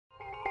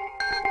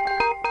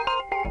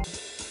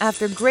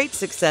After great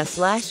success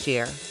last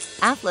year,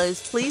 AFLA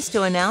is pleased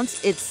to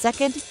announce its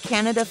second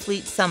Canada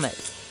Fleet Summit.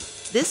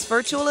 This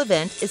virtual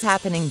event is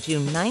happening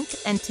June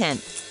 9th and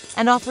 10th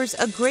and offers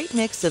a great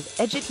mix of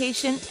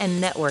education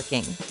and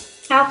networking.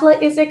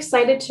 AFLA is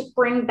excited to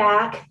bring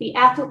back the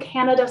AFLA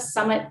Canada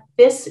Summit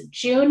this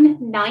June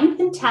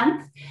 9th and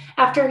 10th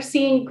after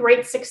seeing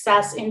great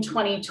success in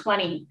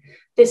 2020.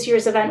 This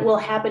year's event will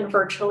happen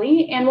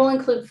virtually and will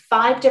include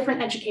 5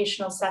 different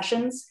educational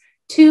sessions,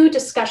 2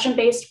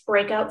 discussion-based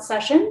breakout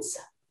sessions,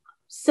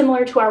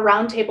 similar to our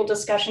roundtable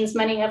discussions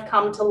many have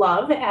come to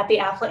love at the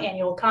AFLA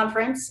annual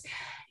conference,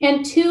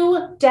 and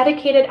 2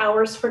 dedicated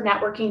hours for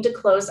networking to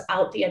close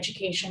out the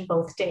education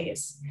both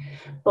days.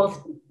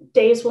 Both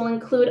days will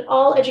include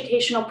all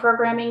educational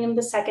programming in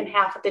the second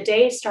half of the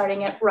day,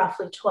 starting at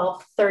roughly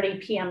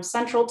 12:30 p.m.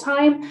 Central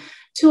Time,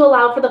 to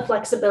allow for the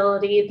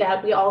flexibility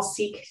that we all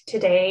seek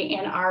today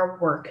in our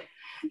work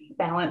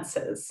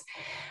balances.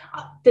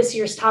 This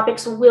year's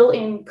topics will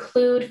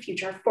include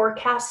future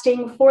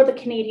forecasting for the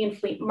Canadian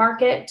fleet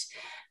market,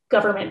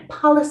 government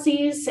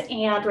policies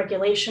and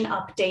regulation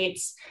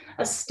updates,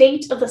 a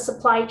state of the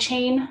supply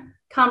chain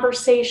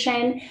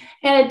conversation,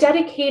 and a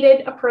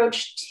dedicated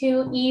approach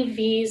to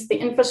EVs, the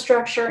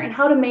infrastructure, and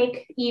how to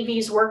make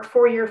EVs work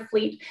for your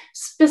fleet,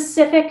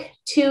 specific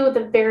to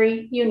the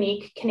very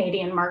unique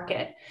Canadian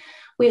market.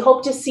 We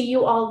hope to see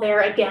you all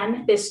there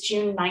again this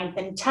June 9th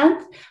and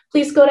 10th.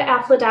 Please go to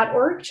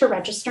afla.org to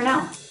register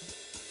now.